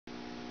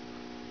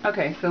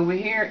Okay, so we're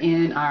here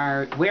in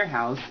our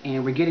warehouse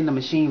and we're getting the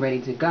machine ready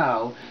to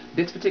go.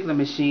 This particular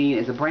machine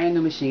is a brand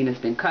new machine.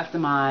 It's been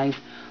customized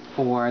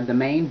for the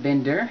main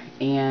vendor,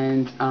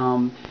 and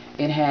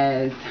it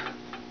has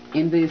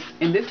in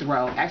this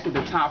row, actually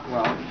the top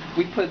row,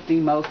 we put the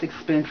most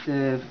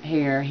expensive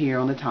hair here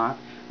on the top.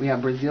 We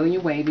have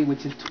Brazilian wavy,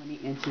 which is 20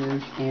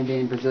 inches, and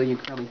then Brazilian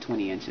curly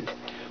 20 inches.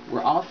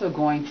 We're also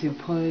going to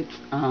put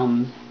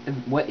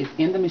what is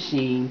in the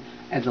machine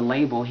as a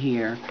label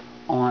here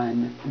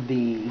on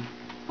the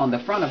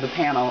front of the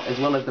panel, as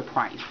well as the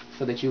price,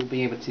 so that you'll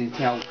be able to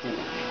tell what's in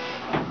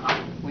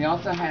it. We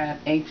also have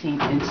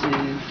 18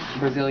 inches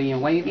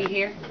Brazilian wavy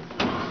here,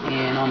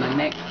 and on the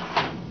next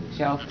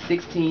shelf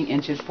 16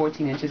 inches,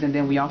 14 inches, and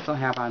then we also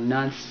have our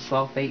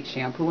non-sulfate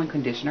shampoo and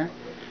conditioner,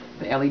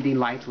 the LED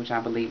lights, which I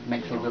believe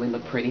makes it really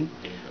look pretty.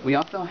 We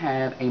also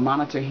have a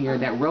monitor here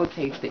that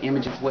rotates the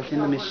images, what's in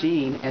the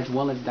machine, as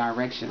well as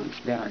directions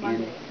that are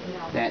in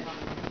that,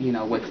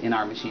 what's in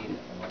our machine.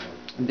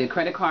 The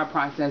credit card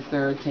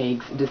processor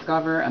takes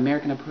Discover,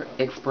 American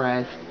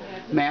Express,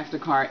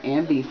 MasterCard,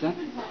 and Visa.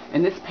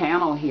 And this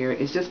panel here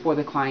is just for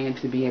the client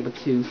to be able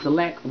to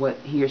select what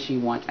he or she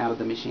wants out of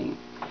the machine.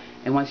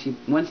 And once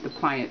the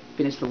client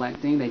finishes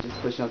selecting, they just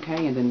push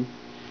OK, and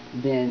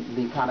then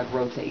the product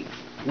rotates.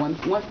 Once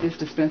this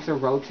dispenser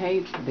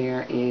rotates,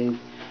 there is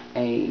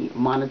a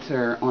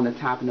monitor on the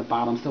top and the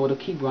bottom, so it'll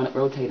keep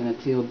rotating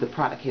until the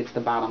product hits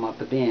the bottom of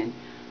the bin,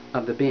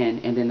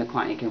 and then the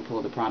client can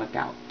pull the product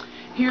out.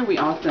 Here we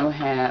also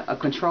have a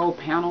control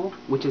panel,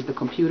 which is the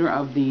computer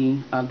of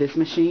this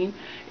machine.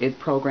 It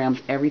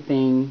programs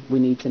everything we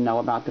need to know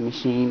about the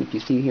machine. If you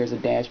see, here's a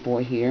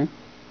dashboard here.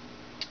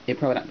 It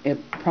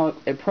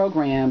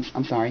programs,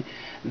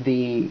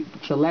 the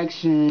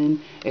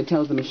selection. It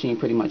tells the machine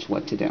pretty much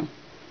what to do.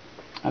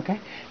 Okay,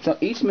 so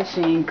each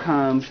machine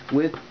comes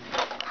with,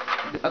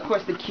 of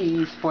course, the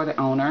keys for the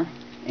owner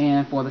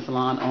and for the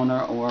salon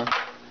owner, or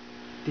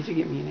did you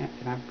get me in that?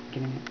 Did I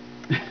get in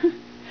that?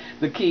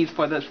 The keys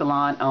for the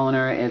salon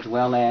owner, as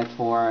well as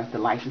for the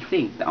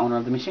licensee, the owner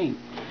of the machine.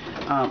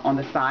 On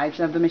the sides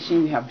of the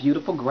machine, we have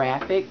beautiful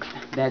graphics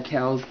that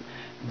tells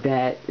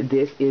that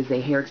this is a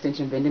hair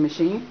extension vending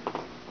machine,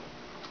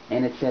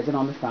 and it says it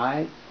on the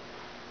side,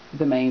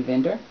 the main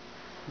vendor,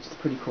 which is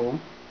pretty cool.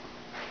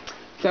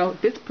 So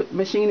this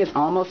machine is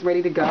almost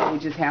ready to go. We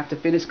just have to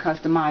finish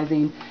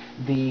customizing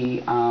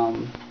the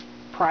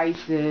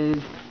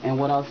prices and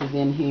what else is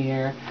in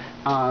here.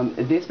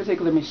 This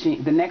particular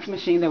machine, the next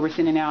machine that we're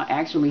sending out,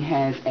 actually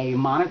has a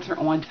monitor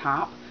on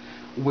top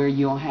where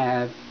you'll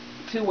have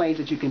two ways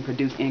that you can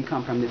produce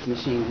income from this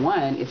machine.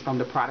 One is from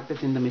the product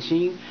that's in the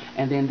machine,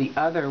 and then the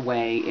other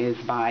way is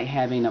by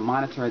having a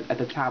monitor at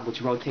the top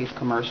which rotates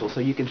commercials, so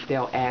you can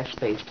sell ad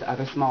space to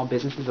other small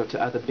businesses or to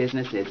other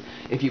businesses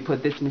if you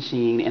put this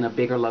machine in a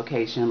bigger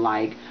location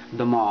like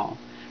the mall.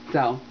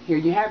 So here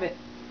you have it,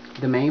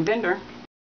 the main vendor.